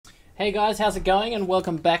Hey guys, how's it going? And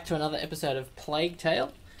welcome back to another episode of Plague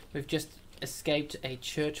Tale. We've just escaped a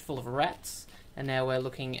church full of rats, and now we're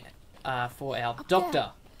looking for our doctor.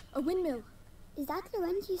 There, a windmill. Is that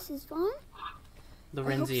Laurentius's farm?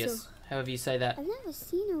 Laurentius, so. however you say that. I've never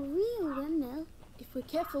seen a real windmill. If we're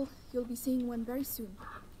careful, you'll be seeing one very soon.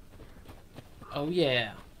 Oh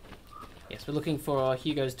yeah. Yes, we're looking for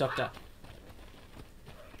Hugo's doctor.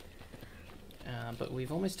 But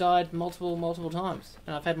we've almost died multiple times.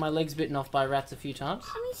 And I've had my legs bitten off by rats a few times.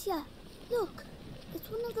 Amicia, look.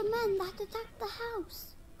 It's one of the men that attacked the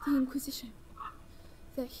house. The Inquisition.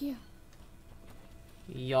 They're here.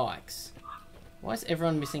 Yikes. Why is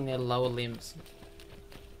everyone missing their lower limbs?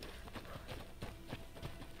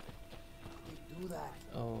 They do that.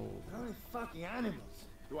 Oh. They're only fucking animals.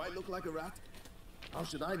 Do I look like a rat? How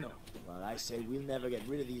should I know? Well, I say we'll never get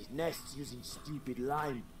rid of these nests using stupid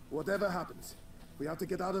lime. Whatever happens, we have to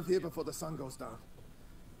get out of here before the sun goes down.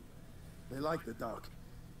 They like the dark.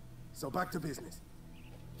 So back to business.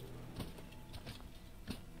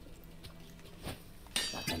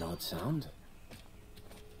 That's an odd sound.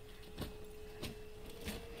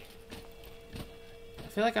 I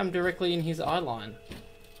feel like I'm directly in his eye line.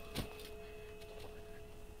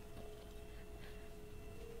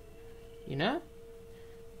 You know?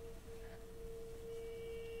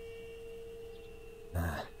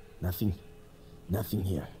 Nah, nothing. Nothing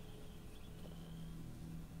here.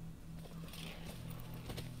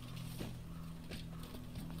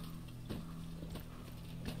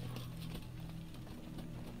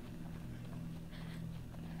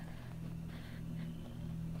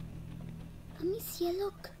 Amicia,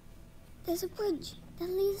 look. There's a bridge that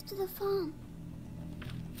leads to the farm.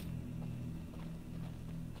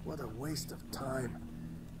 What a waste of time.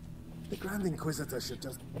 The Grand Inquisitor should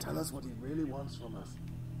just tell us what he really wants from us.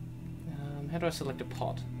 How do I select a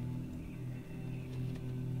pot?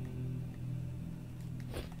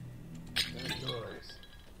 That noise.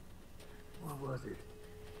 What was it?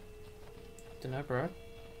 Dunno, bro.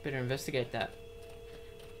 Better investigate that.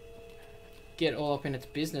 Get all up in its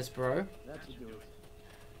business, bro. That should do it.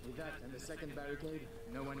 With that and the second barricade,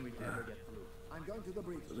 no one will ever get through. I'm going to the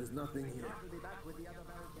bridge. So there's nothing here. We'll be back with the other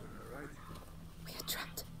barricade. All right. We are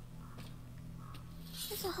trapped.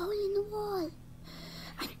 There's a hole in the wall.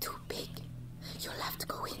 I'm too big. You'll have to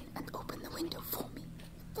go in and open the window for me.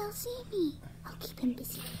 They'll see me. I'll keep him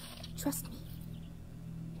busy. Trust me.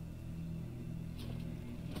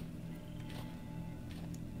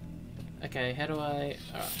 Okay, how do I...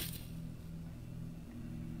 Alright.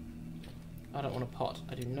 I don't want a pot.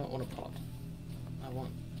 I do not want a pot. I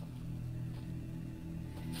want...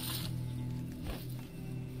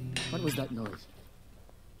 What was that noise?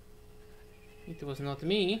 It was not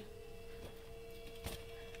me.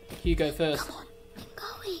 Hugo first. Come on, I'm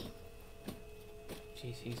going.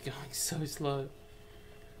 Jeez, he's going so slow.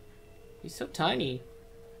 He's so tiny.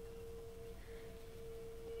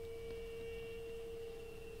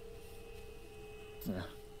 Yeah,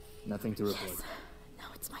 nothing to report. Yes.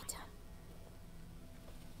 Now it's my turn.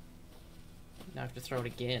 Now I have to throw it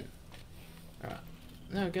again. Alright.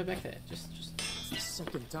 No, go back there. Just... It's the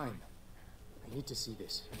second time. I need to see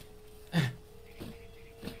this.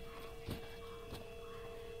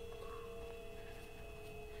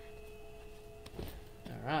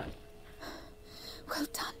 Alright. Well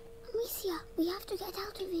done. Amicia, we have to get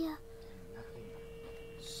out of here.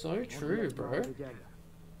 So true, bro.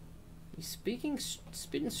 He's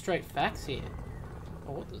spitting straight facts here.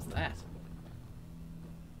 Oh, what was that?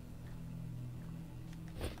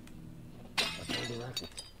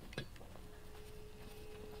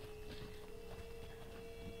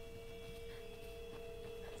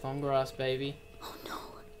 Farm grass, baby. Oh no.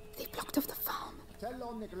 They blocked off the farm. Tell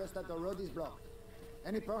Lord Nicholas that the road is blocked.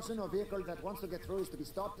 Any person or vehicle that wants to get through is to be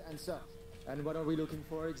stopped and searched. And what are we looking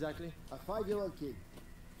for exactly? A 5-year-old kid.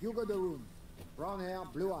 Hugo the Room. Brown hair,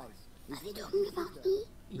 blue eyes. He's Are you with his talking big about sister. me?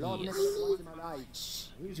 Lord Yes. Nicholas wants him alive.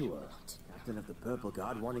 Usual. Captain of the Purple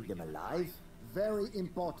Guard wanting them alive? Very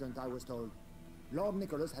important, I was told. Lord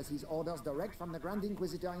Nicholas has his orders direct from the Grand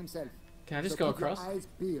Inquisitor himself. Can I just So go keep your across? eyes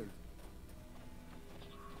peeled.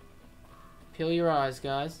 Peel your eyes,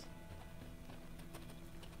 guys.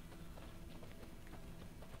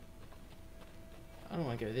 I don't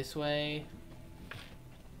want to go this way.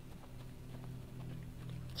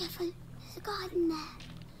 Careful, there's a garden there.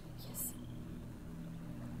 Yes.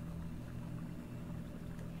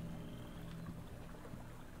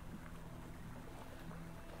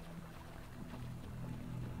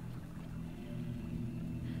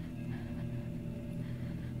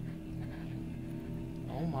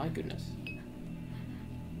 Oh my goodness.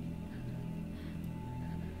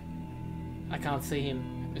 I can't see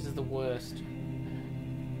him. This is the worst.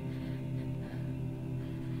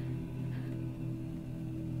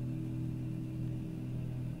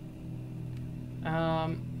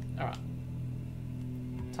 Alright.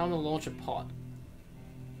 Time to launch a pot.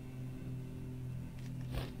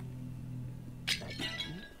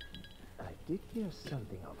 I did hear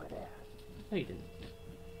something over there. No, you didn't.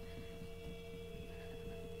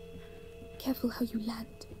 Careful how you land.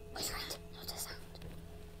 Was right, not a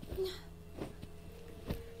sound.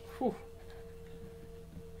 Whew.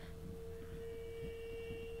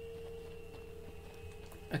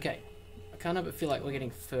 Okay. I can't help but feel like we're getting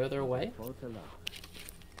further away. Both along.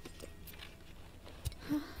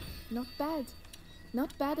 Not bad.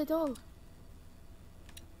 Not bad at all.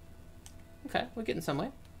 Okay, we're getting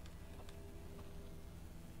somewhere.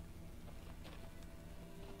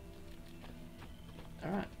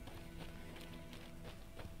 Alright.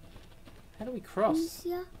 How do we cross?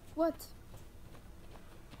 Amicia, What?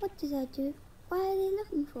 what did I do? Why are they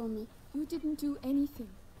looking for me? You didn't do anything.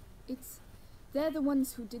 They're the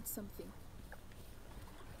ones who did something.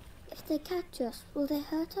 If they catch us, will they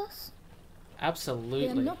hurt us? Absolutely.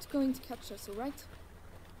 They are not going to catch us, alright?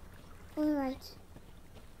 Alright.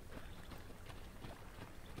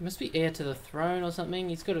 He must be heir to the throne or something.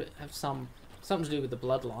 He's got to have something to do with the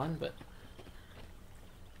bloodline, but...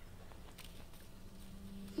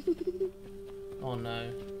 Oh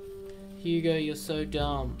no. Hugo, you're so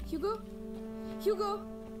dumb. Hugo? Hugo?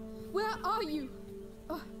 Where are you?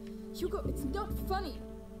 Oh, Hugo, it's not funny.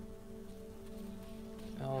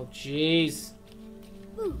 Oh, jeez.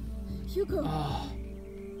 Ooh, Hugo, Oh,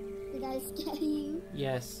 did I scare you?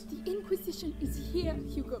 yes. the Inquisition is here,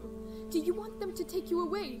 Hugo. Do you want them to take you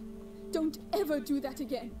away? Don't ever do that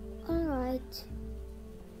again. Alright.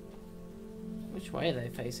 Which way are they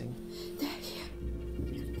facing? They're here.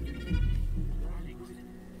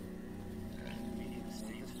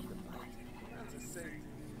 That's a saint.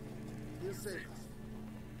 He'll save us.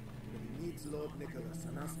 But he needs Lord Nicholas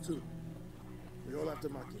and us too. We all have to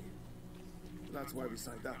mock him. That's why we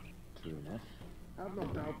signed up. True enough. Have no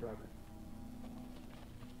doubt, brother.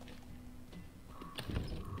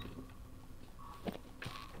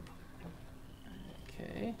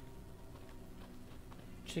 Okay.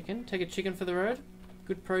 Chicken. Take a chicken for the road.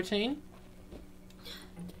 Good protein.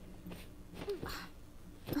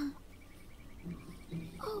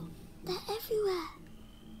 Oh, they're everywhere.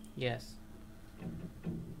 Yes.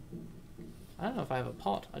 I don't know if I have a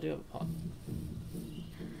pot. I do have a pot.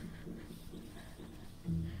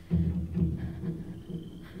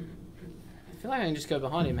 I feel like I can just go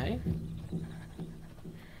behind him, hey?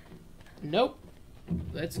 Nope.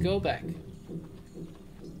 Let's go back.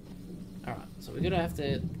 Alright, so we're gonna have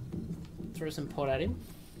to throw some pot at him.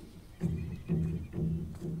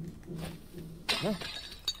 Huh?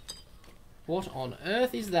 What on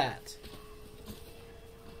earth is that?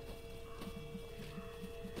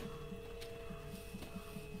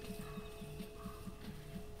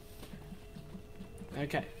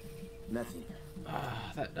 Okay. Nothing.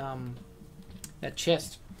 Ah, that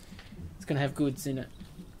chest. It's gonna have goods in it.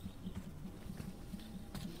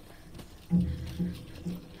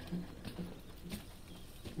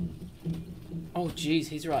 Oh, jeez,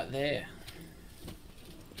 he's right there.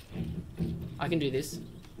 I can do this.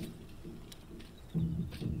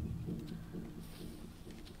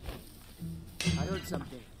 I heard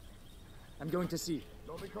something. I'm going to see.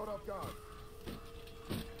 Don't be caught off guard.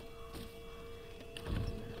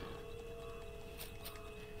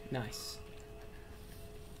 Nice.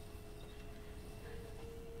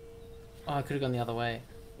 Oh, I could have gone the other way.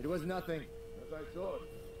 It was nothing. As I thought.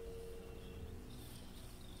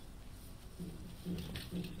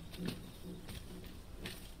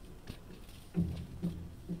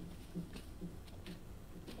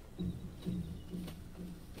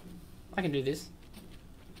 I can do this.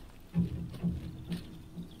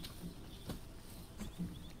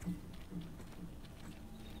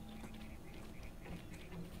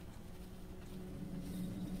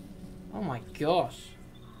 Oh my gosh.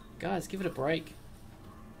 Guys, give it a break.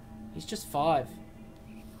 He's just 5.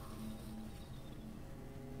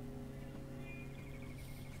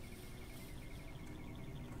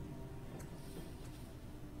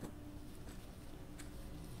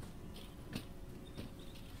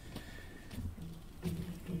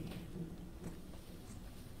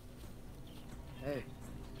 Hey,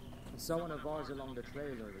 I saw one of ours along the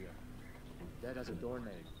trail earlier. Dead as a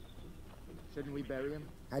doornail. Shouldn't we bury him?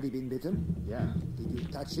 Had he been bitten? Yeah. Did you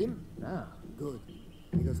touch him? Ah. Good.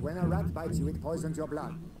 Because when a rat bites you, it poisons your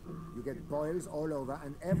blood. You get boils all over,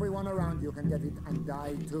 and everyone around you can get it and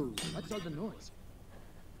die too. What's all the noise?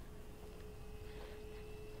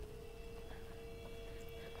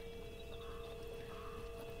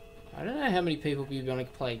 I don't know how many people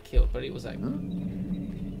bubonic plague killed, but it was like...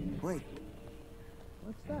 Wait.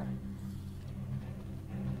 What's that?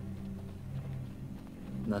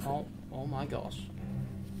 Nothing. Oh my gosh.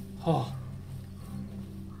 Oh.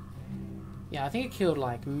 Yeah, I think it killed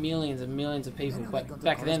like millions and millions of people, but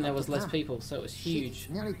back then there was less people, so it was huge. Shit, it's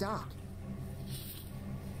nearly dark.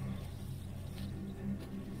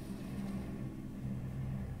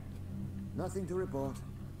 Nothing to report.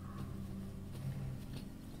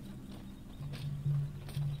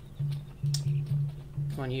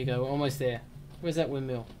 Come on, Hugo, we're almost there. Where's that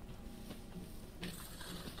windmill?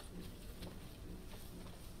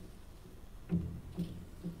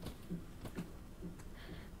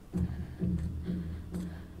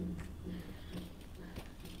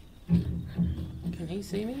 Can he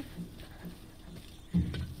see me?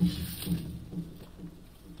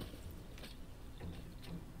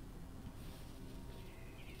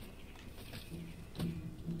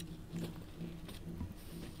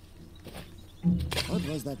 What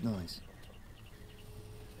was that noise?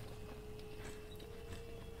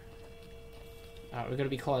 Alright, we've got to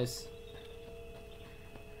be close.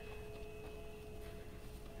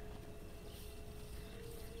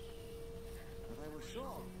 But I was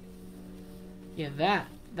sure. Yeah,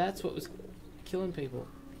 that's what was killing people.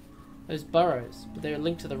 Those burrows, but they're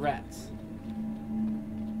linked to the rats.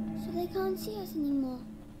 So they can't see us anymore.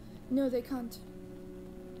 No, they can't.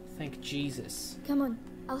 Thank Jesus. Come on,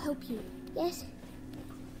 I'll help you. Yes.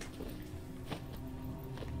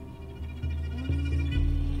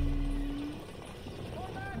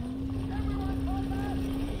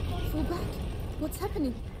 Fall back. What's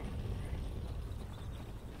happening?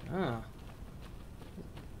 Ah.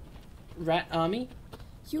 Rat army?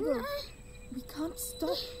 Hugo, we can't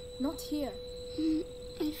stop. Not here.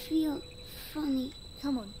 I feel funny.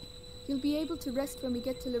 Come on. You'll be able to rest when we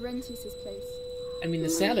get to Laurentius's place. I mean, the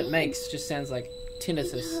sound it makes just sounds like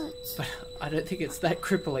tinnitus, hurts. but I don't think it's that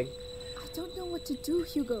crippling. I don't know what to do,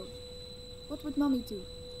 Hugo. What would Mommy do?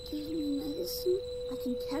 Give me medicine. I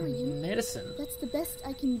can carry you. Medicine? That's the best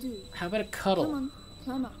I can do. How about a cuddle? Come on,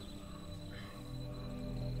 climb up.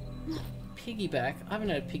 Piggyback? I haven't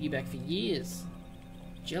had a piggyback for years.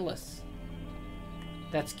 Jealous.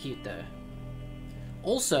 That's cute though.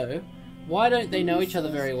 Also, why don't they know each other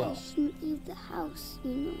very well? I shouldn't leave the house,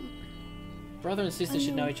 you know. Brother and sister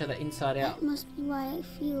should know each other inside out. That must be why I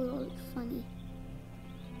feel all funny.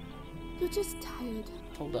 You're just tired.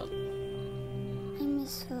 Hold up. I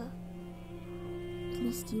miss her. At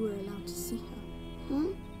least you were allowed to see her.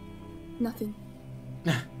 Huh? Nothing.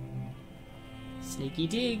 Sneaky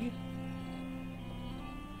dig.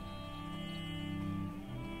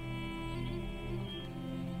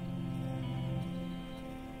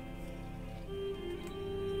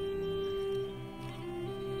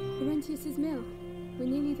 Laurentius's mill. We're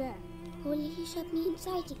nearly there. Or will he shut me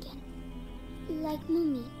inside again? Like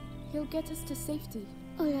Mummy. He'll get us to safety.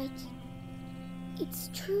 Alright. It's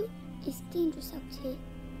true, it's dangerous out here.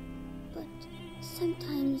 But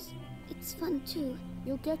sometimes it's fun too.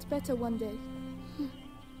 You'll get better one day.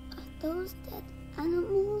 Are those dead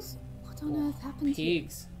animals? What on earth happened here?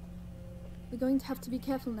 Pigs. We're going to have to be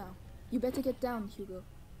careful now. You better get down, Hugo.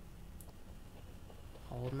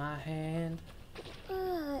 Hold my hand.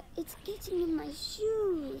 It's getting in my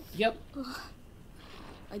shoes. Yep.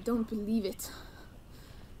 I don't believe it.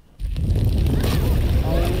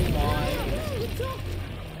 Oh my.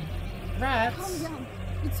 Rats. Calm down.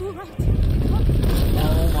 It's all right.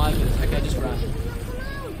 Oh my goodness. Okay, just run.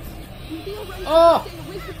 You'll be all right. Oh! Stay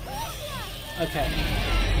away from- Okay.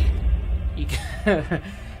 You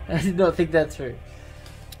I did not think that through.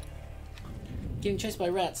 Getting chased by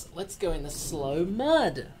rats. Let's go in the slow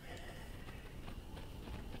mud.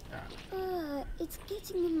 It's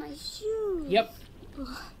getting in my shoes. Yep.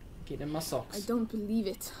 Get in my socks. I don't believe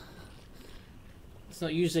it. It's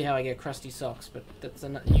not usually how I get crusty socks, but that's a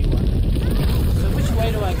new one. So which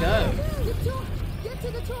way do I go? The torch! Get to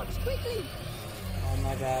the torch, quickly! Oh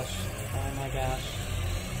my gosh. Oh my gosh.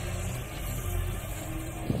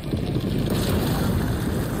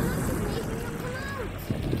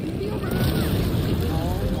 You'll be all right.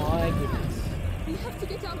 Oh my goodness. We have to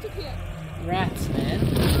get out of here. Rats, man.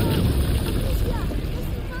 Alicia, there's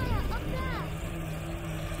the fire up there.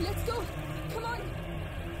 Let's go. Come on.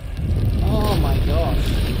 Oh my gosh.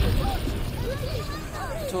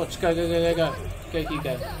 Hurry. Torch, go, go, go, go, go. Go,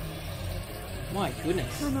 Hugo. My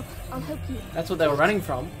goodness. Climb up. I'll help you. That's what they were running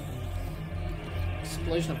from.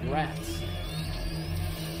 Explosion of rats.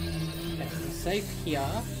 Okay, we're safe here,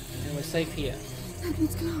 and we're safe here. That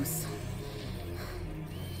means close.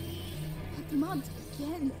 At the mud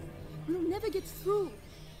again. We'll never get through.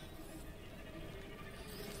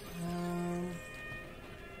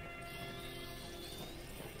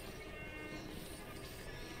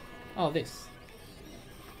 Oh, this.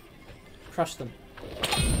 Crush them.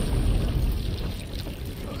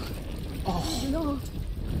 Oh, Lord.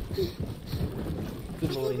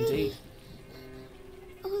 good lord indeed.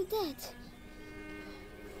 All dead.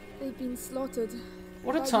 They've been slaughtered.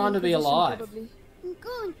 What a By the time to be Inquisition, alive. probably. I'm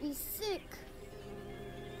going to be sick.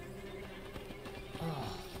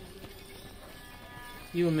 Oh.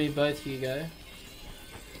 You and me both, Hugo.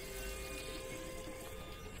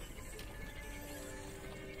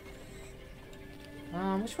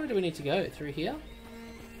 Which way do we need to go? Through here?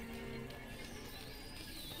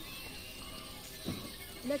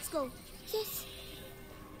 Let's go. Yes.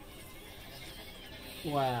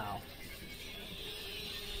 Wow.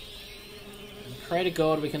 Pray to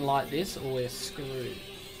God we can light this or we're screwed.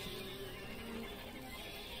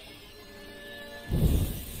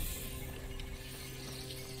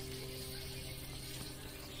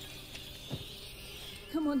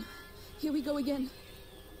 Come on. Here we go again.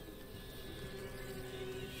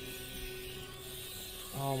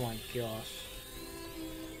 Oh my gosh.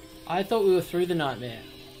 I thought we were through the nightmare.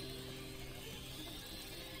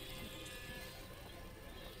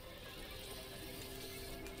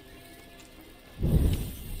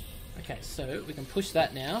 Okay, so we can push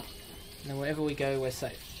that now, and then wherever we go, we're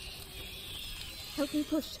safe. Help me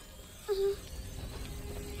push.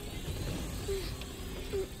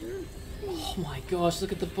 Oh my gosh,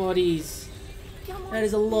 look at the bodies. Come on. That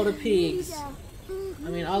is a lot of pigs. Lisa. I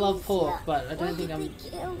mean, I love pork, but I don't think They I'm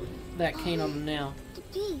killed that keen on them now. the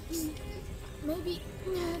pigs. Maybe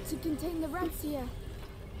to contain the rats here.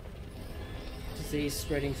 Disease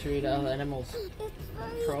spreading through to other animals. It's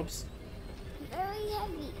very, Probs. very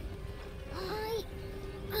heavy.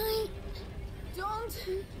 I... Don't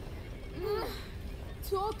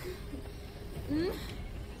talk.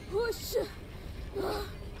 Push.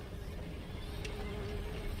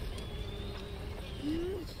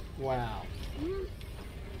 Wow.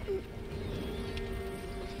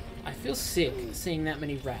 I feel sick seeing that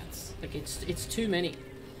many rats. Like, it's too many.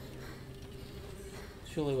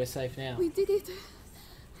 Surely we're safe now. We did it.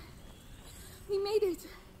 We made it.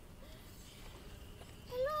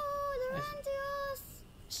 Hello, Laurentius.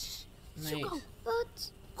 Shh. Mate, Hugo. But...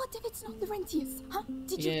 What if it's not Laurentius? Huh?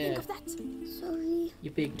 Did you Yeah. think of that? Sorry.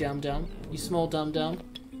 you big dum-dum. You small dum-dum.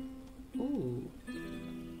 Ooh.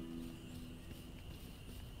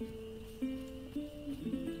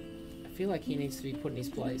 I feel like he needs to be put in his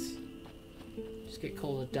place. Just get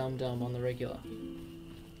called a dum-dum on the regular.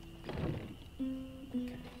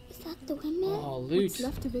 Is that the windmill? Oh, loot. What's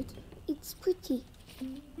left of it? It's pretty.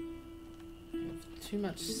 Too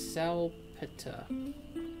much salpeter.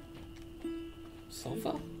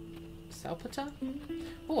 Sulfur? Salpeter?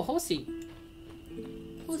 Oh, horsey.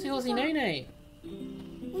 Horsey, horsey, nay, nay.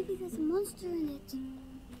 Maybe there's a monster in it.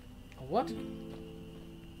 A what?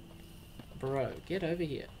 Bro, get over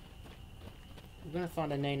here. We're gonna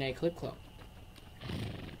find a nay, nay clip clop.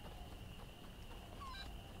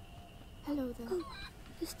 Hello there. Oh,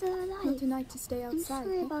 you're still alive. Not tonight to stay I'm outside.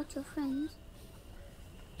 sorry huh? about your friends.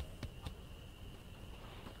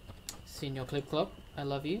 Senior clip clop, I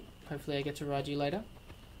love you. Hopefully I get to ride you later.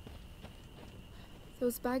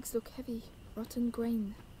 Those bags look heavy. Rotten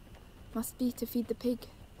grain. Must be to feed the pig.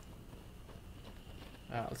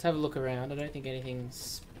 Alright, let's have a look around. I don't think anything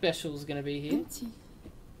special is gonna be here. Empty.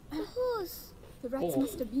 The horse. The rats Oh.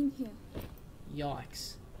 must have been here.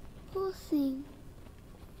 Yikes. Poor thing.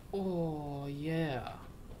 Oh, yeah.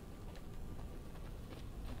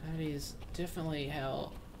 That is definitely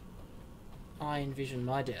how I envision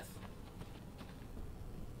my death.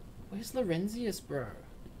 Where's Laurentius, bro?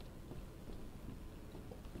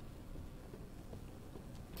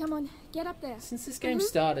 Come on, get up there. Since this game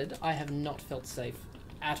started, I have not felt safe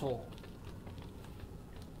at all.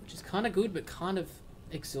 Which is kind of good, but kind of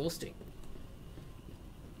exhausting.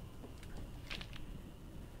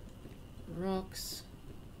 Rocks.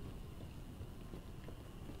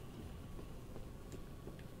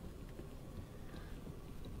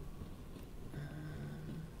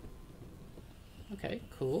 Okay,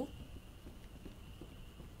 cool.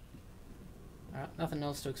 Alright, nothing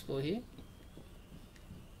else to explore here.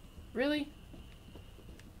 Really?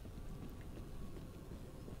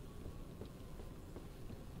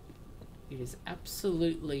 It is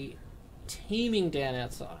absolutely teeming down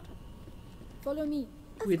outside. Follow me.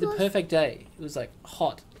 We had the perfect day. It was like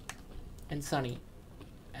hot and sunny.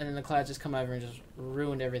 And then the clouds just come over and just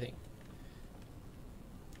ruined everything.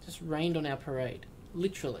 Just rained on our parade.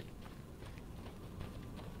 Literally.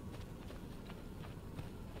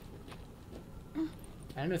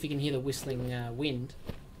 I don't know if you can hear the whistling wind.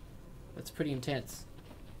 That's pretty intense.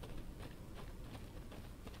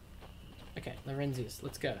 Okay, Laurentius,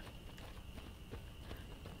 let's go.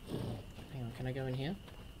 Can I go in here?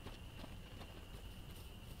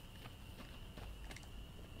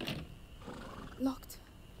 Locked.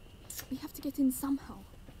 We have to get in somehow.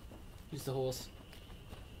 Use the horse.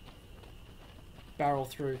 Barrel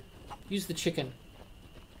through. Use the chicken.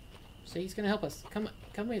 See, he's gonna help us. Come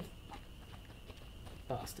with.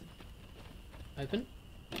 Bastard. Open.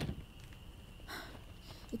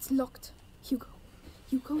 It's locked. Hugo,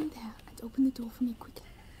 you go in there and open the door for me quickly.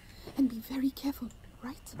 And be very careful,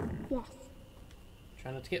 right? Yes.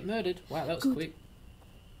 Try not to get murdered. Wow, that was Good. quick.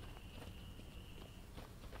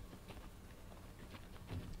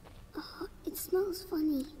 It smells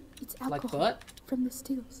funny. It's Like alcohol butt? from the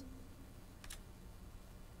stills.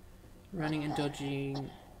 Running and dodging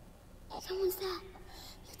Someone's there.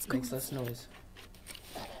 Let's go. makes less noise.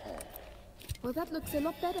 Well, that looks a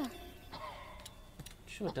lot better.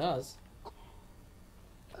 Sure does.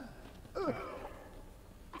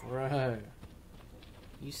 Bro.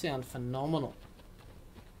 You sound phenomenal.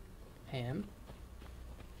 Ham.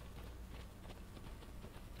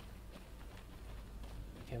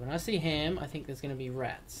 Okay, when I see ham, I think there's going to be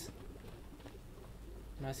rats.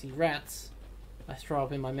 When I see rats, I throw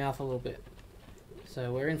up in my mouth a little bit.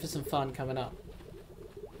 So we're in for some fun coming up.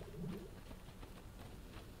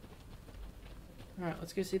 Alright,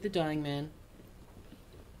 let's go see the dying man.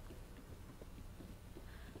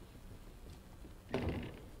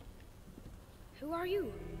 Who are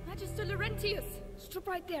you? Magister Laurentius! Stop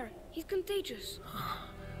right there. He's contagious.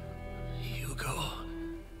 Hugo.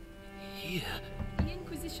 Here. The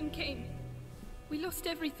Inquisition came. We lost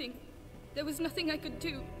everything. There was nothing I could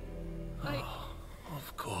do.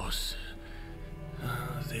 Of course.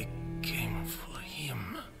 They came for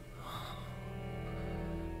him.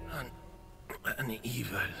 An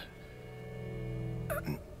evil.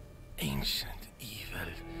 An ancient evil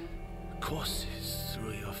courses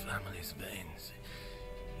through your family's veins.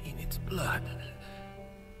 In its blood.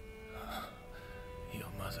 Your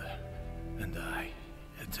mother and I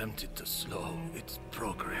attempted to slow its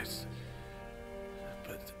progress.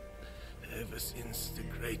 But ever since the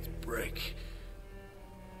Great Break,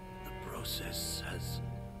 the process has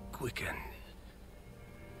quickened.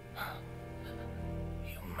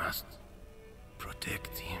 You must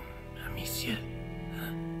protect him, Amicia.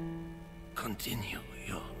 Continue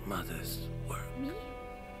your mother's work. Me?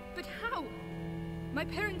 But how? My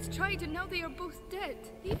parents tried and now they are both dead.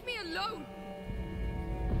 Leave me alone!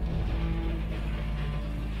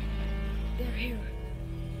 They're here.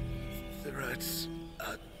 The rats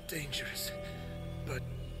are dangerous, but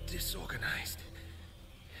disorganized.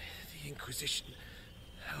 The Inquisition,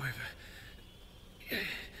 however,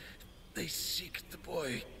 they seek the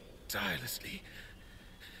boy tirelessly.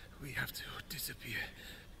 We have to disappear.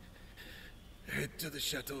 Head to the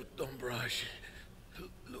Chateau d'Ombrage.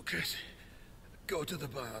 Lucas, go to the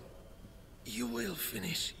barn. You will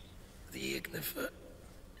finish the Ignifer.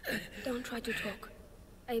 Don't try to talk.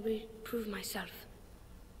 I will prove myself.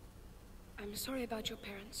 I'm sorry about your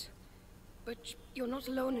parents, but you're not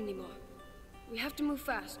alone anymore. We have to move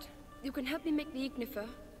fast. You can help me make the Ignifer.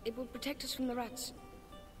 It will protect us from the rats.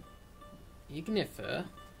 Ignifer?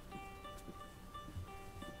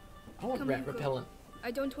 I want Come rat on, Hugo. repellent. I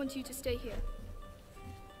don't want you to stay here.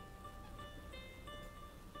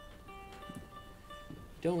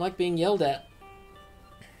 Don't like being yelled at.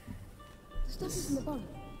 The stuff is in the barn.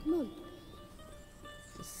 Come on.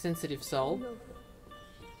 Sensitive soul. No.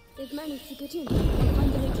 They've managed to get in. I'll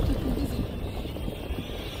find a way to keep them busy.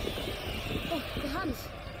 Oh, the hands.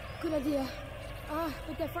 Good idea. Ah,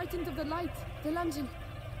 but they're frightened of the light. The lantern.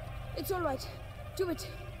 It's all right. Do it.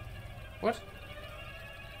 What?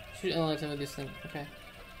 Shoot an item with this thing. Okay.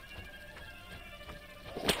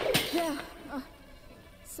 There.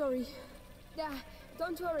 Sorry. Yeah,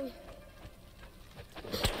 don't worry.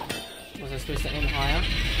 Was I supposed to aim higher?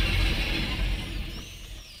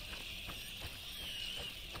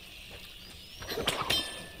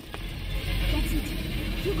 That's it.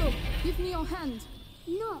 Hugo, give me your hand.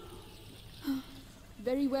 No.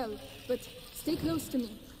 Very well, but stay close to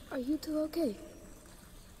me. Are you two okay?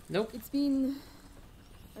 Nope. It's been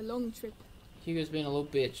a long trip. Hugo's being a little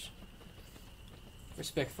bitch.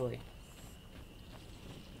 Respectfully.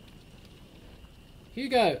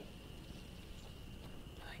 Hugo!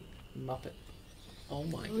 Muppet. Oh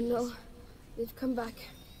my Oh no. They've come back.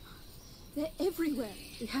 They're everywhere.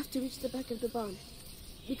 We have to reach the back of the barn.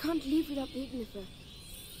 We can't leave without the Ignifer.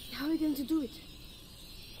 How are we going to do it?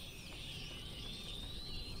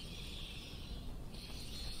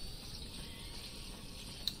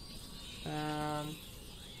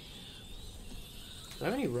 Do I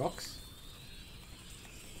have any rocks?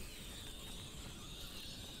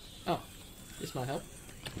 Oh, this might help.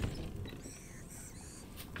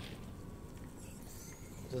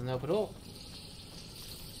 Doesn't help at all.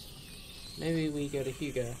 Maybe we go to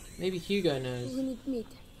Hugo. Maybe Hugo knows. We need meat.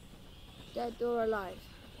 Dead or alive.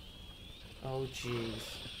 Oh,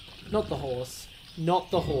 jeez. Not the horse. Not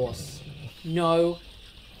the horse. No.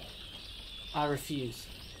 I refuse.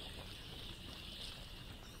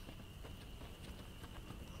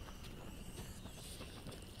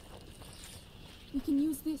 We can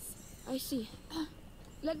use this. I see.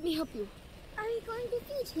 Let me help you. Are you going to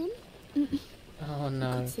feed him? Oh, I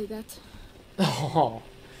no. could say that. Oh.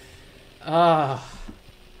 Ah.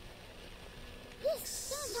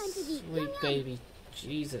 Yes, now time to eat. Sweet baby.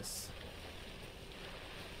 Jesus.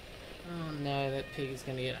 Oh no, that pig is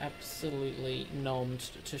going to get absolutely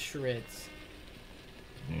nommed to shreds.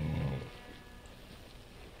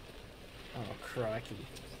 Oh, crikey.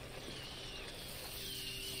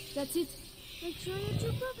 That's it. Make sure you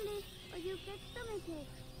chew properly, or you'll get stomachache.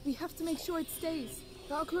 We have to make sure it stays.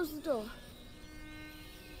 I'll close the door.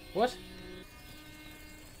 What?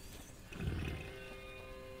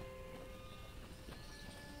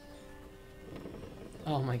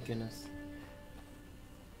 Oh my goodness.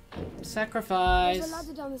 Sacrifice! There's a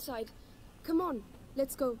ladder down the side. Come on.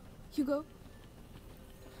 Let's go. Hugo?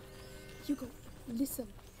 Hugo, listen.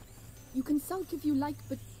 You can sulk if you like,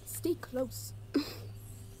 but stay close.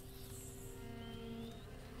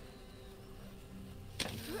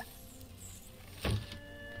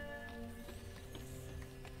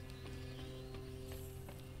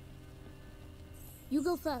 You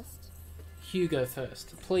go first. Hugo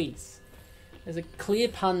first, please. There's a clear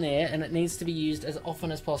pun there, and it needs to be used as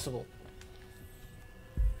often as possible.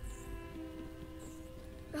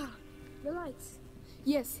 Ah, the lights.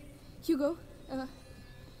 Yes. Hugo,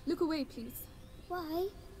 look away, please. Why?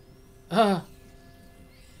 Ah!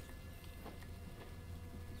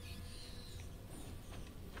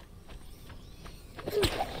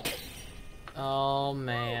 Oh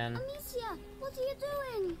man. Amicia, what are you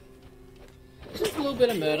doing? Just a little bit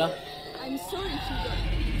of murder. I'm sorry, Hugo.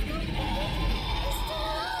 He's still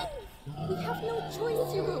alive! We have no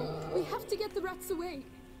choice, Hugo. We have to get the rats away.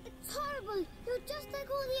 It's horrible. You're just like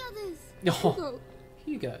all the others. Oh, Hugo,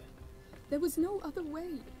 Hugo. there was no other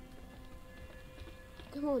way.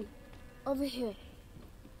 Come on. Over here.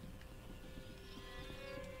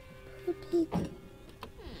 Poor pig.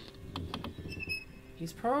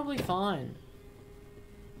 He's probably fine.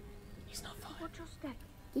 He's not fine. Watch your step.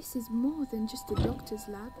 This is more than just a doctor's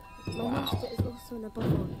lab. My master is also, and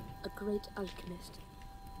above all, a great alchemist.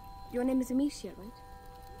 Your name is Amicia, right?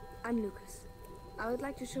 I'm Lucas. I would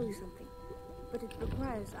like to show you something, but it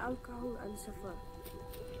requires alcohol and sulfur.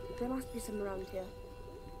 There must be some around here.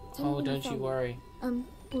 Tell me Oh, when don't you found worry.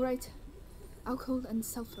 Alright. Alcohol and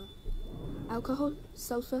sulfur. Alcohol,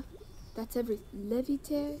 sulfur, that's everything.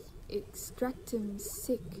 Leviter, extractum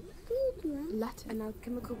sic. Latin. an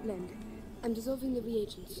alchemical blend. I'm dissolving the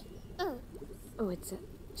reagents. Oh, it's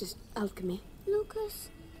just alchemy. Lucas,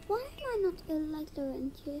 why am I not ill like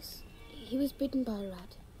Laurentius? He was bitten by a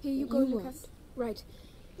rat. Here you go, You Lucas. weren't. Right.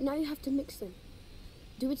 Now you have to mix them.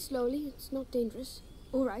 Do it slowly. It's not dangerous.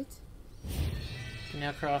 Alright. Can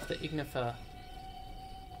now craft the ignifer.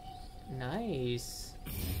 Nice.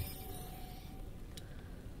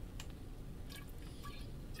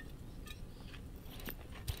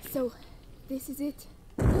 So, this is it.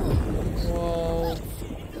 Whoa.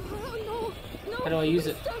 Oh no! No! How do I use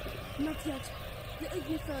it? Stuck. Not yet. The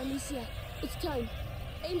ignifer, Amicia. It's time.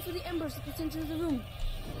 Aim for the embers at the center of the room.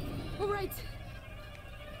 Alright.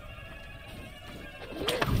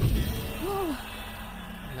 Whoa!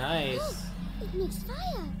 Nice. It makes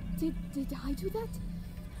fire. Did I do that?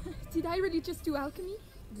 Did I really just do alchemy?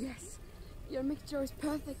 Yes. Your mixture is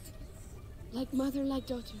perfect. Like mother, like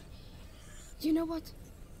daughter. You know what?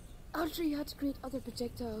 I'll show you how to create other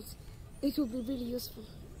projectiles. It will be really useful.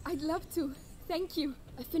 I'd love to. Thank you.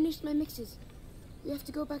 I finished my mixes. We have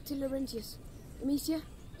to go back to Laurentius. Amicia,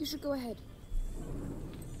 you should go ahead.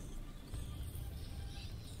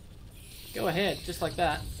 Go ahead, just like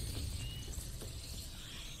that.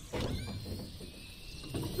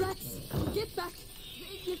 Rats, get back.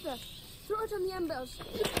 The ignifer. Throw it on the embers.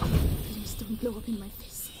 Please don't blow up in my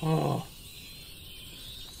face. Oh.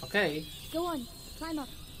 Okay. Go on, climb up.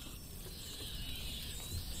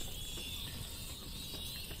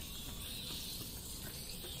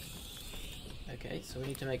 Okay, so we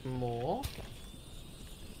need to make more.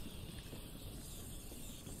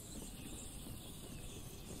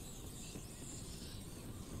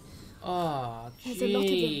 Oh, There's a lot of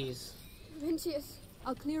them. jeez. Laurentius,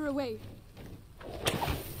 I'll clear away.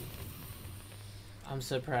 I'm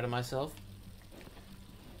so proud of myself.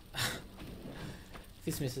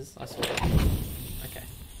 This misses, I swear. Okay.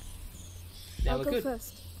 Now I'll we're go good.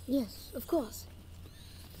 first. Yes, of course.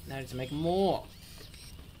 Now I need to make more.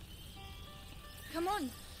 Come on.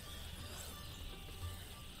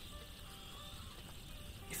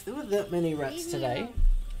 If there were that many rats today,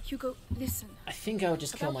 Hugo, listen. I think I would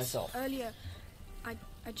just kill About myself. Earlier, I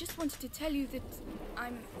just wanted to tell you that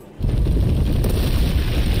I'm...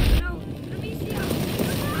 No, Amicia!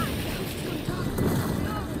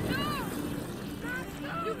 No!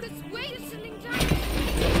 Lucas, wait! It's something time!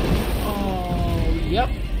 Oh, yep.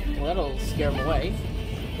 Well, that'll scare them away.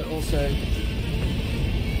 But also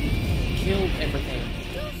killed everything.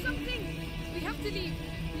 Do something! We have to leave.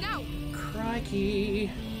 Now!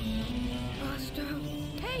 Crikey. Oh, stop.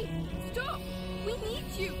 Hey! Stop! We need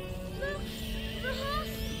you! Look! The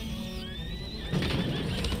horse!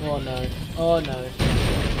 Oh no. Oh no.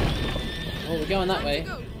 Oh, we're going that way.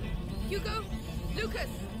 Go! Hugo! Lucas!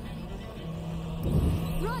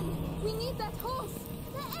 Run! We need that horse!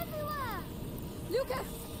 They're everywhere! Lucas!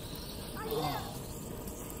 I'm here!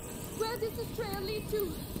 Where does this trail lead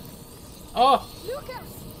to? Oh! Lucas!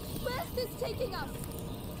 Where's this taking us?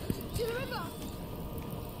 To the river!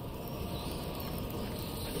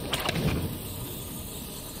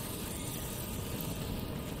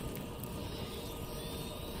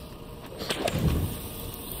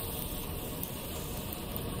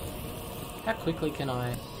 How quickly can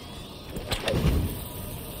I...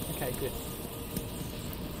 Okay, good.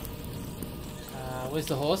 Where's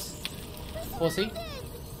the horse? Horsey?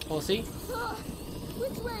 Horsey?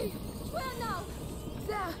 Which way? Where now?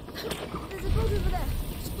 There! There's a boat over there.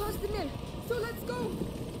 It's past the mill. So let's go!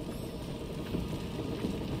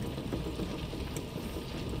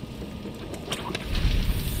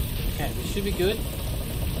 Okay, we should be good.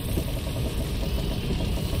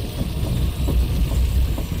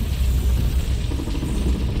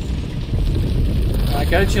 Alright,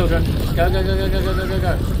 go children. Go, go, go, go, go, go, go, go,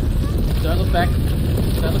 go. Don't look back.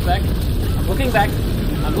 Don't look back. I'm looking back.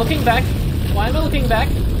 I'm looking back. Why am I looking back?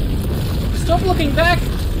 Stop looking back!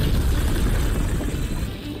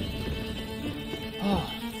 Oh.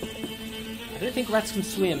 I don't think rats can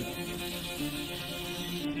swim.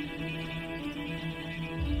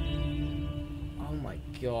 Oh my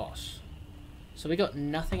gosh. So we got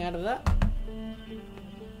nothing out of that?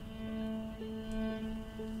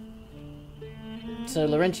 So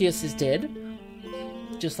Laurentius is dead.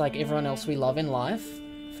 Just like everyone else we love in life.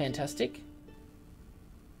 Fantastic.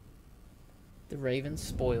 The Raven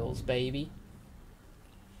spoils, baby.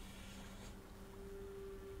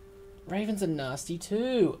 Ravens are nasty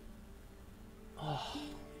too. Oh.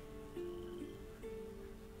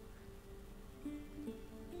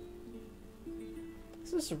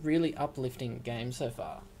 This is a really uplifting game so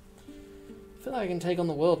far. I feel like I can take on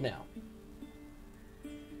the world now.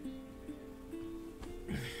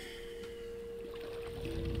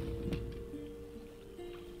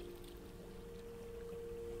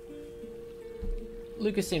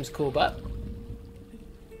 Lucas seems cool, but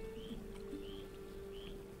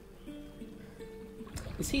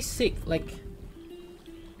is he sick? Like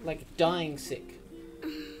dying sick?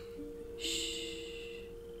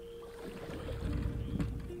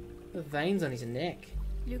 The veins on his neck.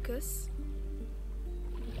 Lucas?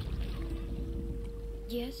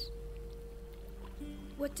 Yes?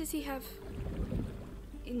 What does he have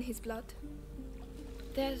in his blood?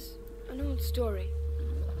 There's an old story.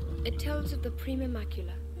 It tells of the Prima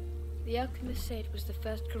Macula. The alchemists say it was the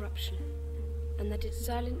first corruption, and that it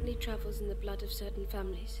silently travels in the blood of certain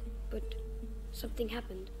families. But something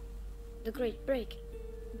happened. The Great Break,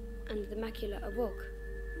 and the macula awoke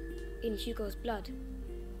in Hugo's blood.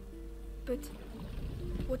 But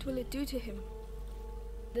what will it do to him?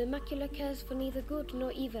 The macula cares for neither good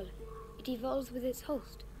nor evil. It evolves with its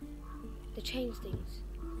host. The change things.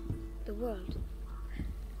 The world.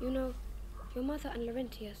 You know, your mother and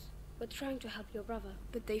Laurentius were trying to help your brother.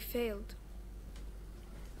 But they failed.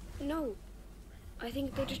 No. I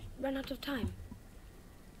think they just ran out of time.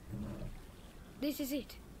 This is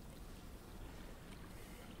it.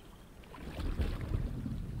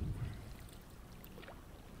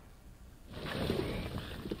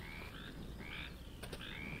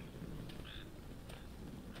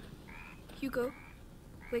 Hugo,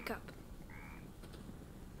 wake up.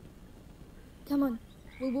 Come on,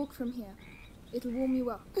 we'll walk from here. It'll warm you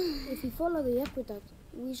up. If we follow the aqueduct,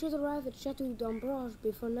 we should arrive at Chateau d'Ambrage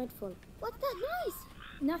before nightfall. What's that noise?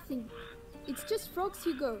 Nothing. It's just frogs,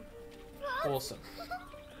 Hugo. Awesome.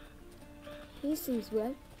 He seems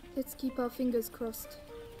well. Let's keep our fingers crossed.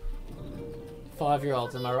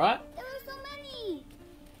 5-year-olds, am I right? There are so many!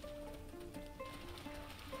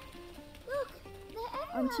 Look, they're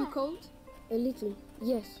everywhere! Aren't you cold? A little,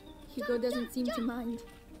 yes. Hugo doesn't seem to mind.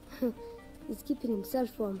 He's keeping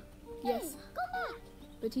himself warm. Yes. Come back!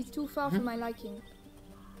 But he's too far for my liking.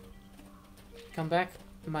 Come back,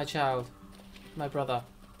 my child. My brother.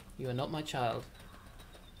 You are not my child.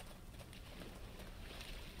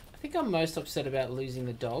 I think I'm most upset about losing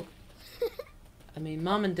the dog. I mean,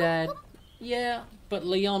 Mum and Dad, yeah, but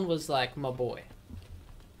Leon was like my boy.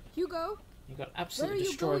 Hugo? He got absolutely you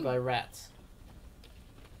destroyed by going? rats.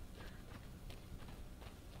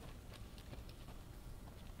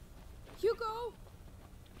 Hugo!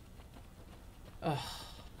 Ugh.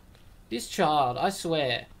 This child, I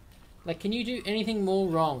swear. Like, can you do anything more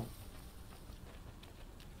wrong?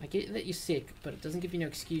 I get that you're sick, but it doesn't give you no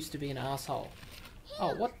excuse to be an asshole.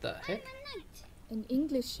 Oh, what the heck? An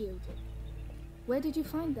English shield. Where did you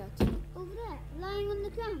find that? Over there, lying on the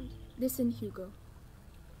ground. Listen, Hugo.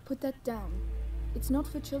 Put that down. It's not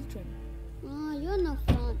for children. Oh, you're no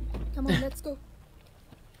fun. Come on, let's go.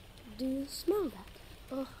 Do you smell that?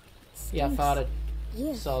 Oh, Yeah, I farted.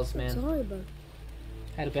 Yes, Soz, it's man. horrible.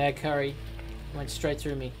 Had a bad curry. Went straight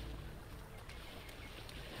through me.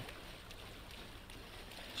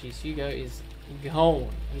 Jeez, Hugo is gone.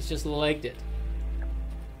 He's just legged it.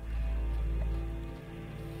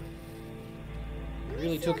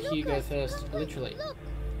 Really took Hugo first, literally.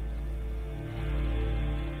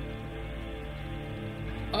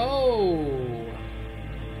 Oh!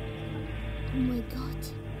 Oh my god.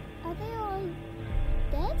 Are they all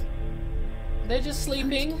dead? They're just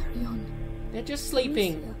sleeping. Carry on. They're just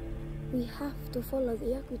sleeping. Alicia, we have to follow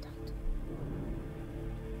the aqueduct.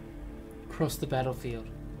 Cross the battlefield.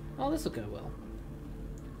 Oh, this will go well.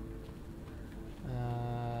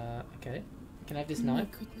 Okay. Can I have this Oh knife?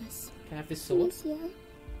 my goodness. Can I have this sword? Alicia,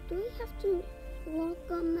 do we have to walk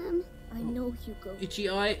on them? I know, Hugo. Itchy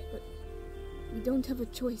eye. We don't have a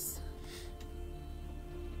choice.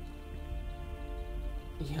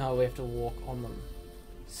 Yeah, we have to walk on them.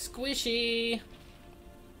 Squishy!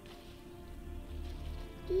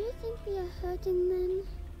 Do you think we are hurting them?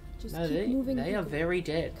 Just No, keep moving, they are Hugo. very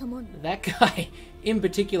dead. Come on. That guy, in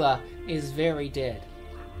particular, is very dead.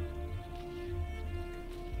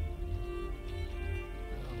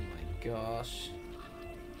 Oh my gosh.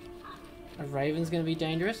 A raven's gonna be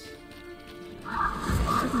dangerous? Hang on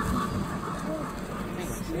a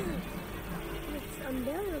second. It's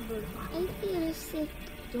unbearable. I feel sick.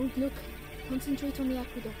 Don't look. Concentrate on the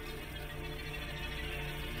aqueduct.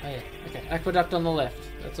 Oh yeah, okay. Aqueduct on the left.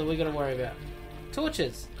 That's all we gotta worry about.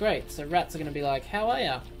 Torches! Great, so rats are gonna be like, how are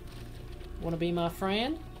ya? Wanna be my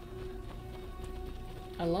friend?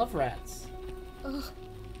 I love rats. Oh,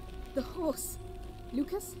 the horse.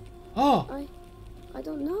 Lucas? Oh! I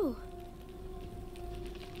don't know.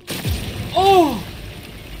 Oh!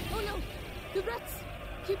 Oh no! The rats!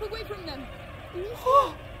 Keep away from them!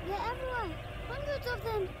 Alicia, they're everywhere. Hundreds of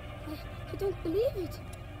them. I don't believe it.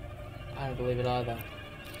 I don't believe it either.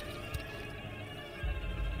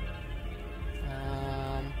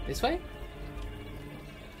 This way?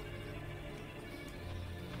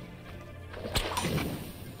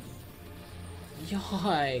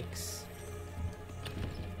 Yikes.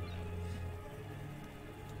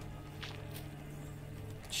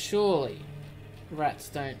 Surely rats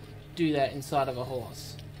don't do that inside of a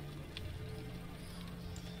horse.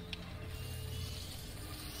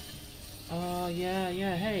 Oh yeah,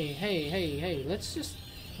 hey. Let's just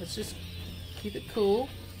keep it cool.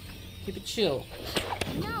 Keep it chill.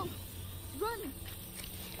 Now! Run!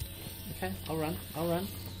 Okay, I'll run.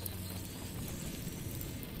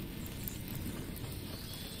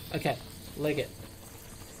 Okay, leg it.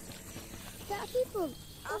 There are people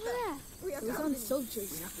over there. Those aren't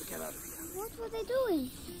soldiers. What were they doing?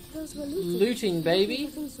 Those were looting. Looting, baby.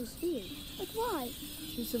 Things to steal. But why?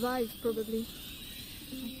 To survive, probably.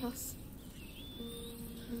 Like us.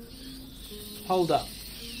 Hold up.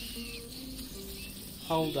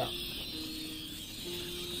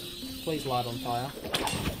 Please light on fire.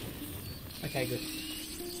 Okay, good.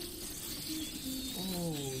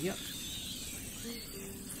 Oh, yep.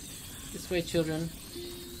 This way, children.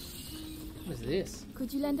 What is this?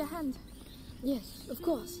 Could you lend a hand? Yes, of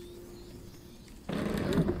course. We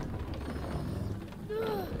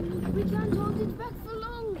can't hold it back for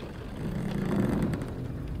long.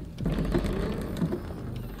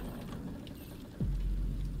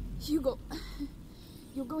 Hugo,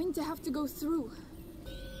 you're going to have to go through.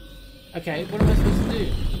 Okay, what am I supposed to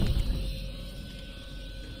do?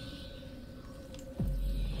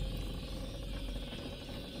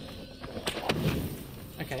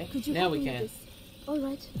 Okay, Could you now help we me with can. this? All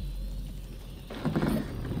right.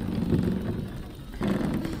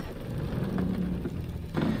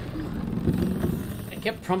 It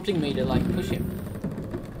kept prompting me to like push him.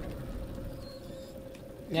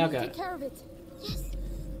 Now Can you go. take care of it? Yes.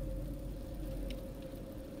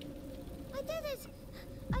 I did it!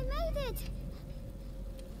 I made it!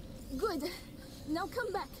 Good. Now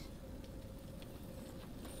come back.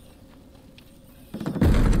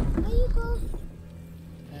 There you go.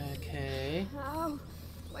 Okay. Ow.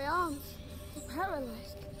 My arms. They're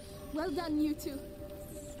paralyzed. Well done, you two.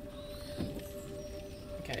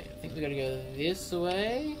 Okay, I think we gotta go this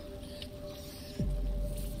way.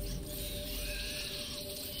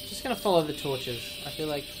 Just gonna follow the torches. I feel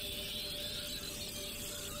like.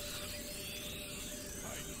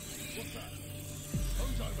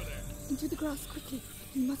 Into the grass quickly.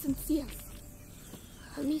 He mustn't see us.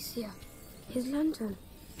 Amicia, his lantern.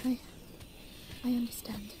 I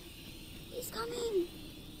understand. He's coming.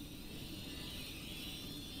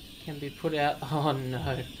 Can be put out. Oh no.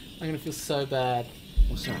 I'm gonna feel so bad.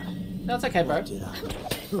 What's that? No, it's okay, bro. What did I?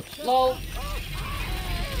 LOL.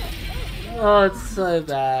 Oh, it's so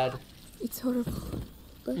bad. It's horrible.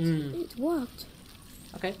 But it worked.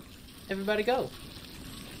 Okay, everybody go.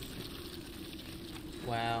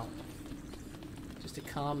 Wow. Just a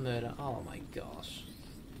calm murder. Oh my gosh.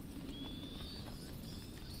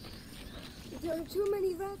 There are too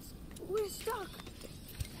many rats. We're stuck.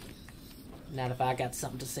 Not if I got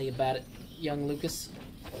something to say about it, young Lucas.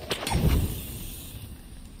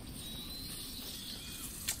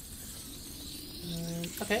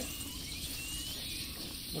 Okay.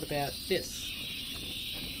 What about this?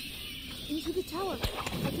 Into the tower.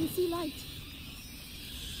 I can see light.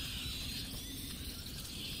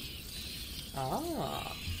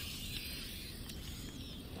 Ah.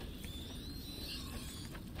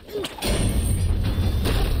 Well,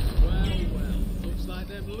 looks like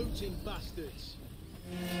them looting bastards.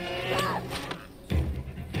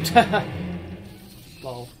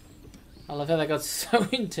 Lol. I love how that got so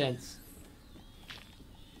intense.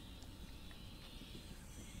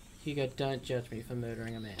 Hugo, don't judge me for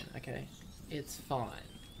murdering a man, okay? It's fine.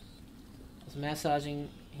 I was massaging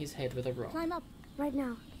his head with a rock. Climb up. Right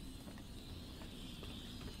now.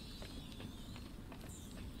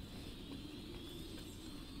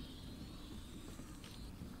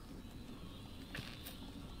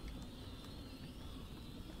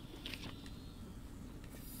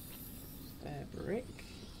 Fabric.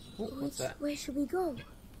 Oh, what's that? Where should we go?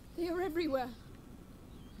 They are everywhere.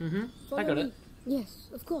 Mm-hmm. I Follow got me. it. Yes,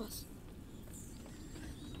 of course.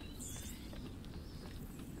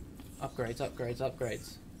 Upgrades, upgrades,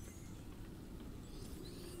 upgrades.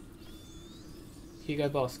 Hugo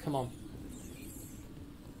boss, come on.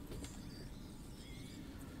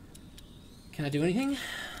 Can I do anything?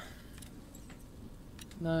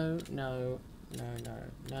 No, no, no, no,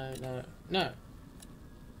 no, no, no.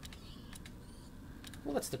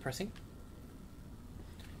 Well, that's depressing.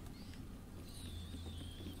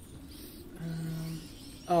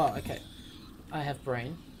 Oh, okay. I have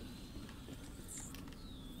brain.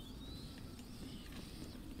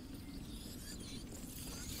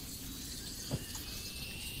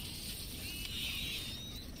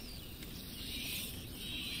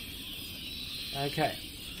 Okay.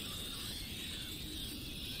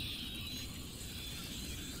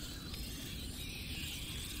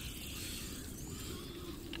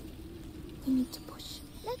 They need to push.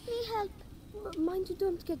 Let me help. Mind you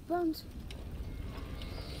don't get burned.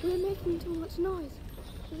 We're making too much noise.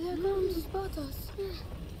 They're going to spot us.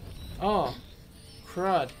 Oh.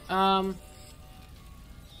 Crud.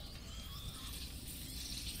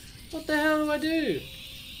 What the hell do I do?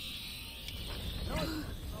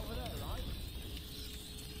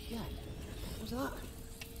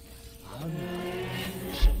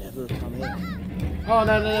 You should never have come in. Oh,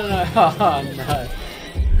 no, no, no, no. Oh, no.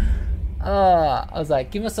 I was like,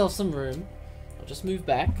 give myself some room. I'll just move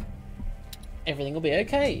back. Everything will be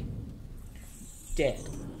okay. Dead.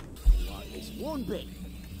 Right, it's one bit.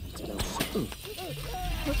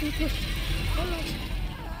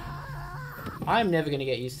 I'm never going to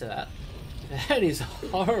get used to that. That is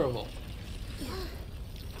horrible.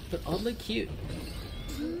 But oddly cute.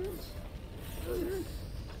 The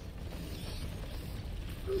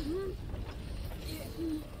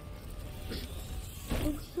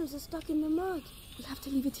wheels are stuck in the mud. We'll have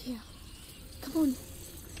to leave it here. Come on.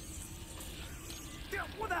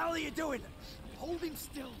 What the hell are you doing? Hold him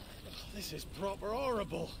still. This is proper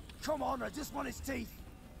horrible. Come on, I just want his teeth.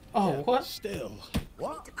 Oh, what? Still.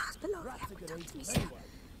 What? The pass below. Rats are gonna eat me, them sir. anyway.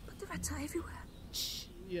 But the rats are everywhere. Shh.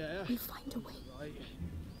 Yeah. We'll find a way. Right.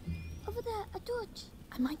 Over there, a torch.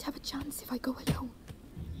 I might have a chance if I go alone.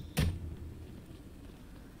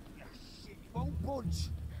 Shit, he won't budge.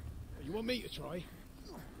 You want me to try?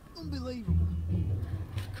 Unbelievable.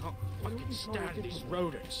 Can't fucking stand these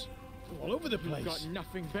rodents. All over the place. You've got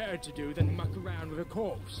nothing better to do than muck around with a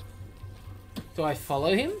corpse. Do I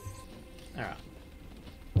follow him? Alright.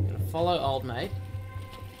 I'm gonna follow old mate.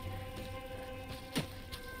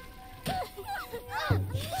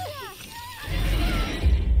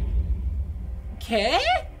 Okay?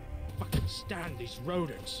 Fucking stand these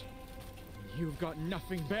rodents. You've got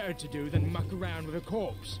nothing better to do than muck around with a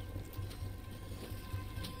corpse.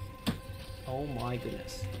 Oh my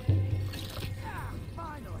goodness.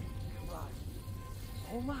 Finally. Right.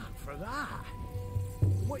 All that for that.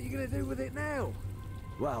 What are you gonna do with it now?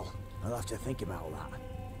 Well, I'll have to think about that.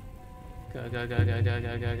 Go, go, go, go, go,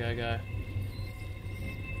 go, go, go, go.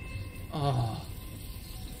 Oh.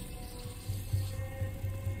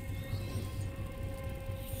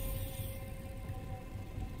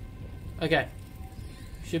 Okay.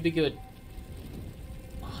 Should be good.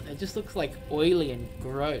 Oh, that just looks like oily and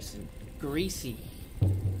gross and greasy.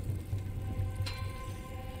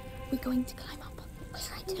 We're going to climb up. I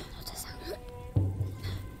tried to notice sound.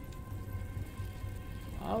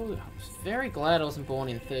 I was very glad I wasn't born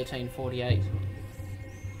in 1348.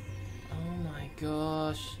 Oh my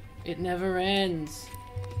gosh. It never ends.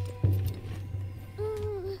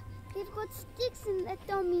 They've got sticks in their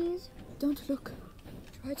dummies. Don't look.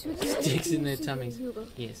 Try to Sticks in their tummies.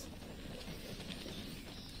 Yes.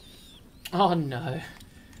 Oh no.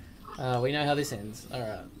 We know how this ends.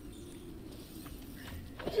 Alright.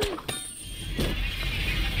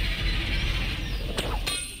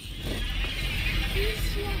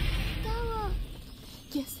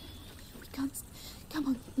 Yes. We can't. Come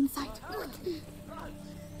on, inside.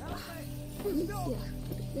 Alicia,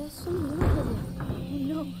 there's someone over there. Oh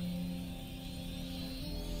no.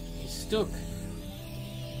 He's stuck.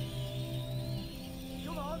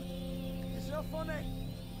 Come on. You're so funny.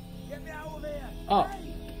 Get me out of here. Oh.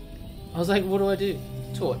 I was like, what do I do?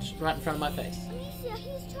 Torch right in front of my face. Alicia,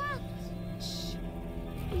 he's trapped. Shh.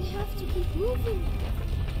 We have to keep moving.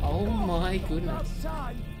 Oh my goodness.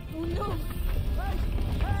 Outside. Oh no.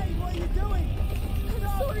 Hey, what are you doing?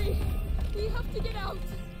 I'm sorry. We have to get out.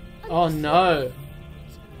 Oh no.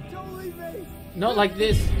 Don't leave me. Not like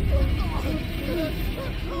this. Come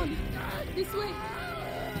on. This way.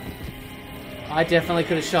 I definitely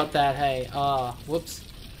could have shot that, hey. Ah, whoops.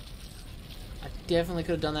 I definitely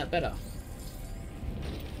could have done that better.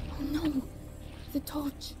 Oh no. The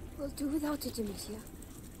torch. We'll do without it, Amicia.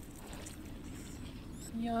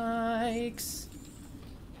 Yikes.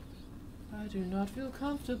 I do not feel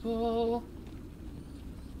comfortable.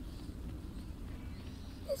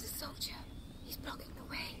 There's a soldier. He's blocking the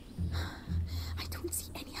way. I don't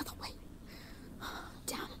see any other way.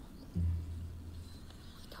 Damn.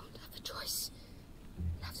 We don't have a choice.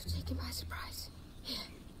 We'll have to take him by surprise. Here,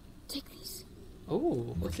 take these.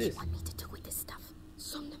 Oh, what's What do this? you want me to do with this stuff?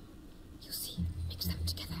 Somnum. You see, mix them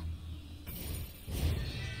together.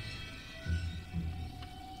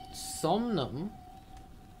 Somnum?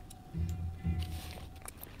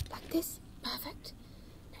 Like this? Perfect.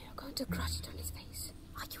 Now you're going to crush it on his face.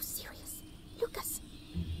 Are you serious? Lucas?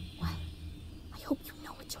 Well, I hope you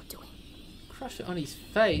know what you're doing. Crush it on his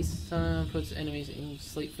face. Somnum puts enemies in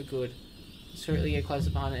sleep for good. Discreetly get closer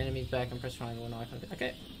behind an enemy's back and press triangle and icon.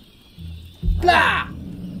 Okay. Blah!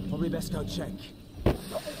 Probably best go check.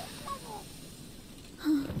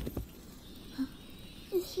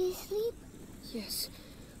 Is he asleep? Yes.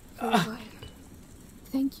 For a while.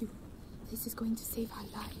 Thank you. This is going to save our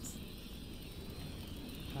lives.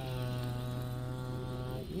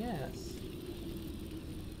 Yes.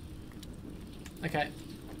 Okay.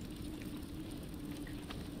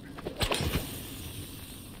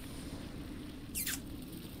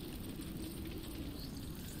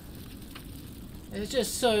 There's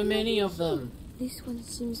just so many of them. This one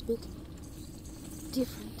seems a bit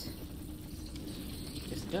different.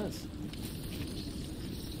 Yes, it does.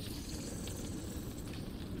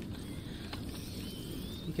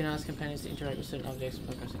 You can ask companions to interact with certain objects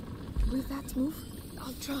by pressing. Will that move?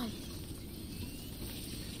 I'll try.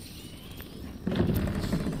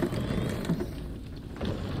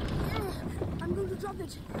 I'm going to drop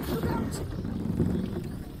it. Look out!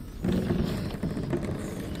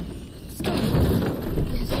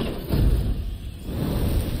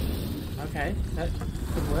 Okay, that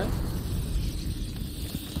could work.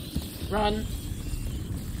 Run!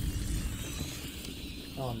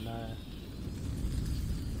 Oh no.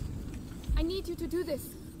 I need you to do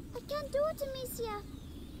this. I can't do it, Amicia.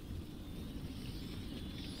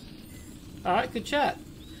 Alright, good chat.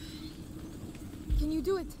 Can you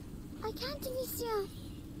do it? I can't, Amicia.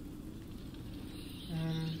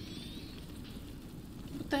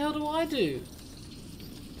 What the hell do I do?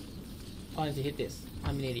 I need to hit this.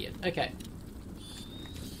 I'm an idiot. Okay.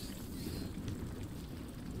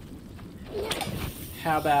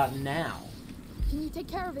 How about now? Can you take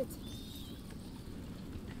care of it?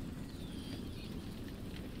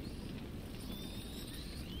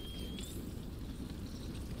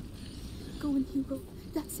 Go on, Hugo.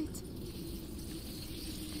 That's it.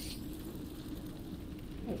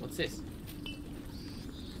 Oh, what's this? Can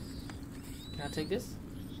I take this?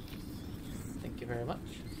 Thank you very much.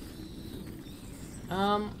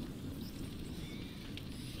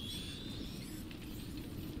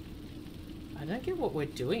 I don't get what we're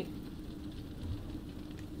doing.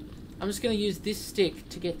 I'm just going to use this stick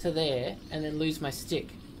to get to there and then lose my stick.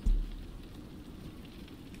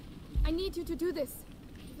 I need you to do this.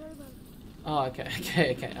 Very well. Oh, okay,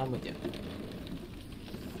 okay, I'm with you.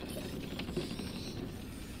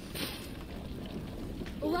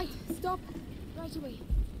 All right, stop. Right away.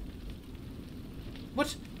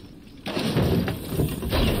 What?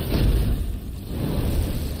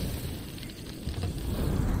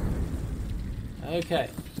 Okay.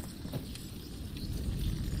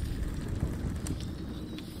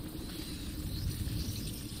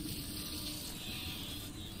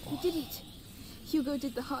 We did it. Hugo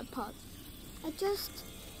did the hard part. I just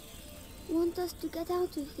want us to get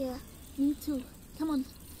out of here. Me too. Come on,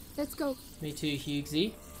 let's go. Me too,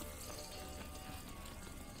 Hughesy.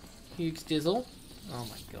 Hughes Dizzle. Oh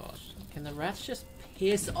my gosh. Can the rats just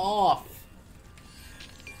piss off?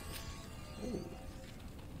 Ooh.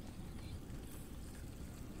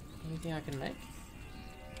 Anything I can make?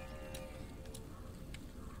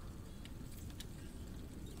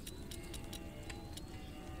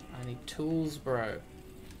 I need tools, bro.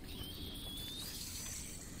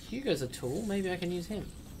 Hugo's a tool. Maybe I can use him.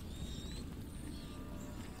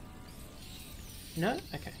 No?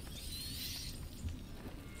 Okay.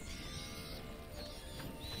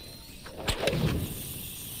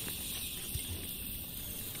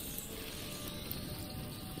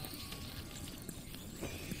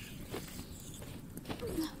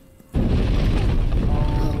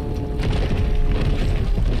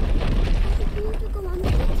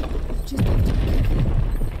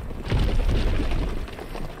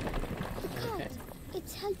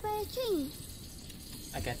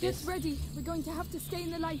 Get ready. We're going to have to stay in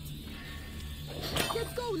the light.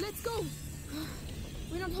 Let's go. Let's go.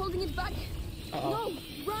 We're not holding it back. No,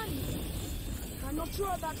 run. I'm not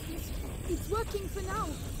sure about this. It's working for now.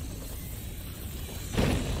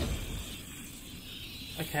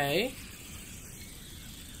 Okay.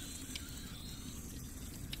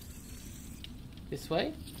 This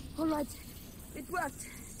way? All right. It worked.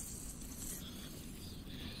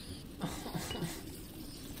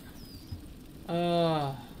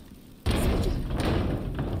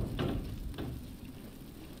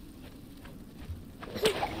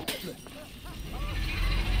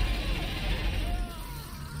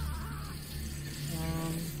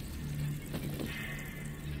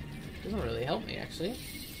 Doesn't really help me, actually.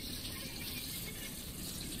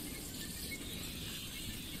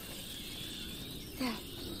 There,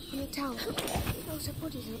 in the tower. Those are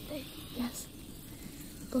bodies, aren't they? Yes.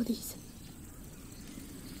 Bodies.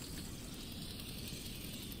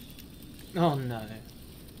 Oh no.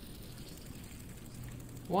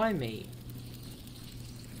 Why me?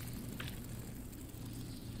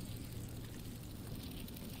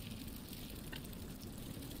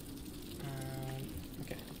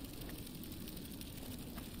 Okay.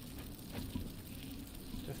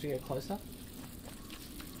 Do I have to get closer?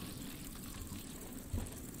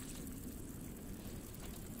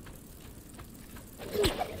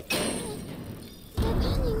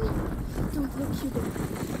 Don't look, Hugo.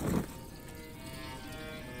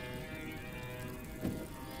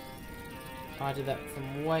 I did that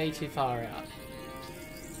from way too far out.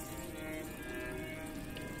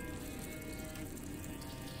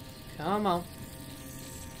 Come on.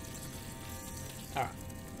 Alright.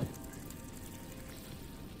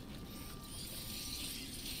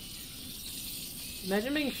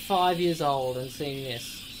 Imagine being 5 years old and seeing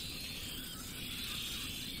this.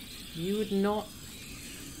 You would not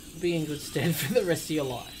be in good stead for the rest of your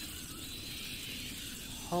life.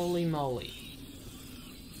 Holy moly.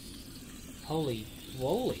 Holy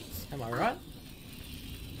woly. Am I right?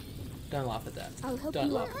 Don't laugh at that. I'll help Don't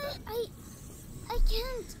you. laugh at that. I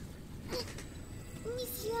can't.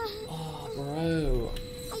 Monsieur. Oh, bro.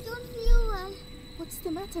 I don't feel well. What's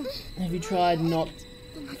the matter? Have you tried not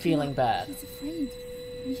feeling bad? He's afraid.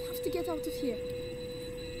 We have to get out of here.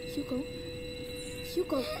 Hugo.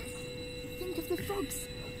 Hugo. Think of the frogs.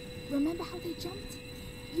 Remember how they jumped?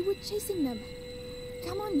 You were chasing them.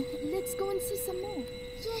 Come on, let's go and see some more.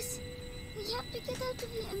 Yes. We have to get out of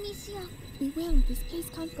here, Monsieur. We will. This place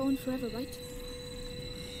can't go on forever, right?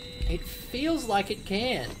 It feels like it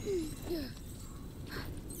can.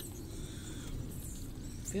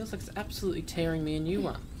 Feels like it's absolutely tearing me a new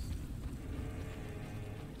one.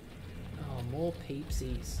 Oh, more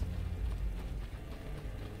peepsies.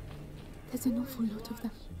 There's an awful lot of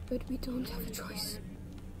them. But we don't have a choice.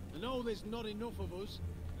 I know there's not enough of us,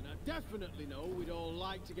 and I definitely know we'd all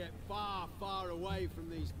like to get far, far away from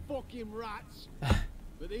these fucking rats.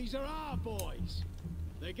 But these are our boys.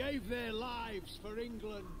 They gave their lives for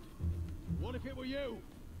England. What if it were you?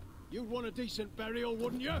 You'd want a decent burial,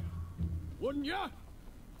 wouldn't you? Wouldn't you?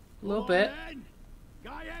 A little bit.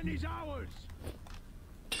 Guyenne is ours.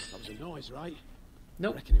 That was a noise, right?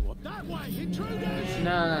 Nope. I reckon it wasn't. That way, intruders!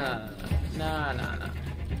 No.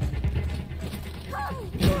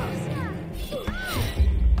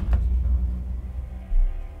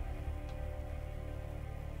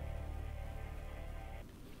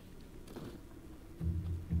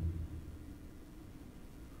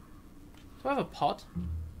 Do I have a pot?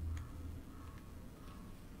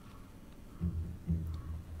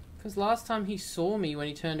 Because last time he saw me when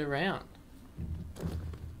he turned around.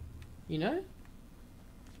 You know?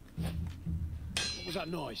 What was that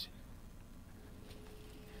noise?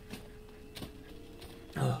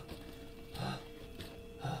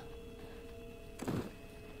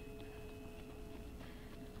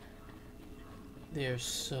 There's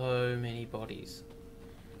so many bodies.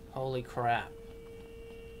 Holy crap.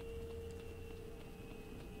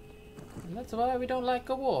 And that's why we don't like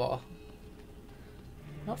a war.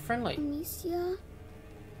 Not friendly. Amicia,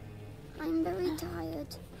 I'm very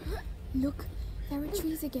tired. Look, there are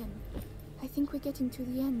trees again. I think we're getting to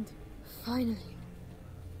the end. Finally.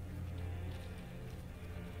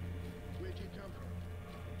 Where'd you come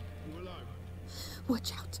from? You alone?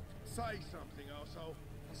 Watch out. Say something, arsehole.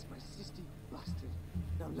 That's my sister, bastard.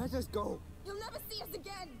 Now let us go. You'll never see us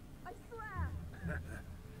again. I swear.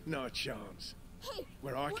 No chance. Hey,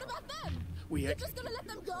 Where I what come about from, them? we You're just gonna let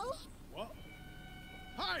them go? What?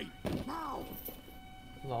 Hey! Now!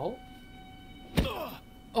 Lol.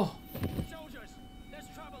 Oh. Soldiers, there's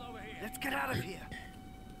trouble over here. Let's get out of here.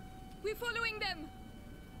 We're following them.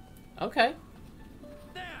 Okay.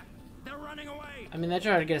 There! They're running away! I mean, they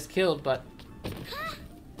tried to get us killed, but...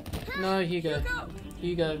 No, Hugo.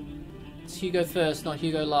 Hugo. It's Hugo first, not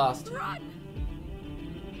Hugo last. Run!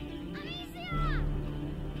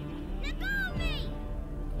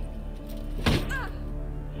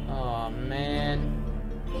 Oh, man.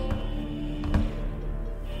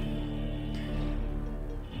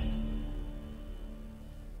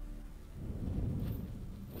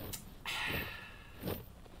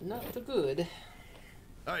 Not so good.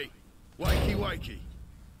 Hey, wakey wakey.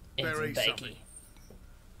 Eggs Very and bacon. something.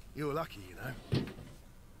 You're lucky, you know.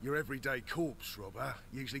 Your everyday corpse robber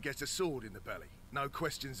usually gets a sword in the belly. No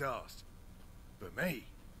questions asked. But me,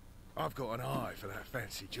 I've got an eye for that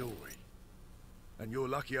fancy jewellery. And you're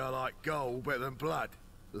lucky I like gold better than blood,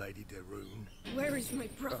 Lady de Rune. Where is my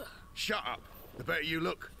brother? Shut up. The better you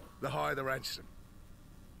look, the higher the ransom.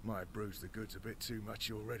 Might bruise the goods a bit too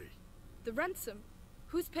much already. The ransom?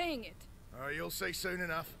 Who's paying it? Oh, you'll see soon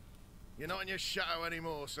enough. You're not in your shadow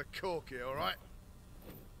anymore, so cork it, all right?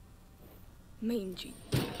 Mangy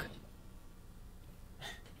dog.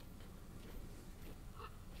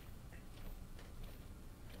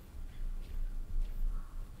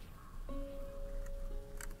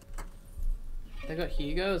 They got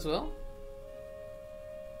Hugo as well?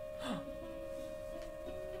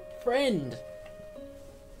 Friend!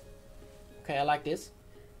 Okay, I like this.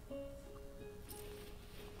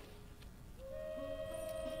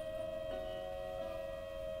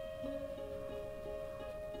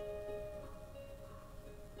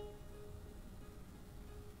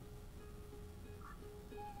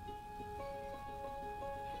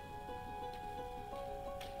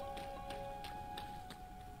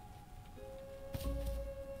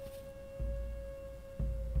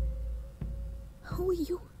 Who are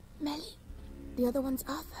you? Melly? The other one's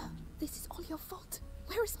Arthur. This is all your fault.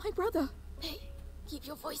 Where is my brother? Hey, keep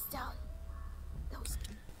your voice down. Those...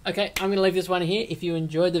 Okay, I'm going to leave this one here. If you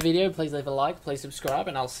enjoyed the video, please leave a like, please subscribe,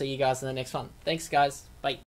 and I'll see you guys in the next one. Thanks, guys. Bye.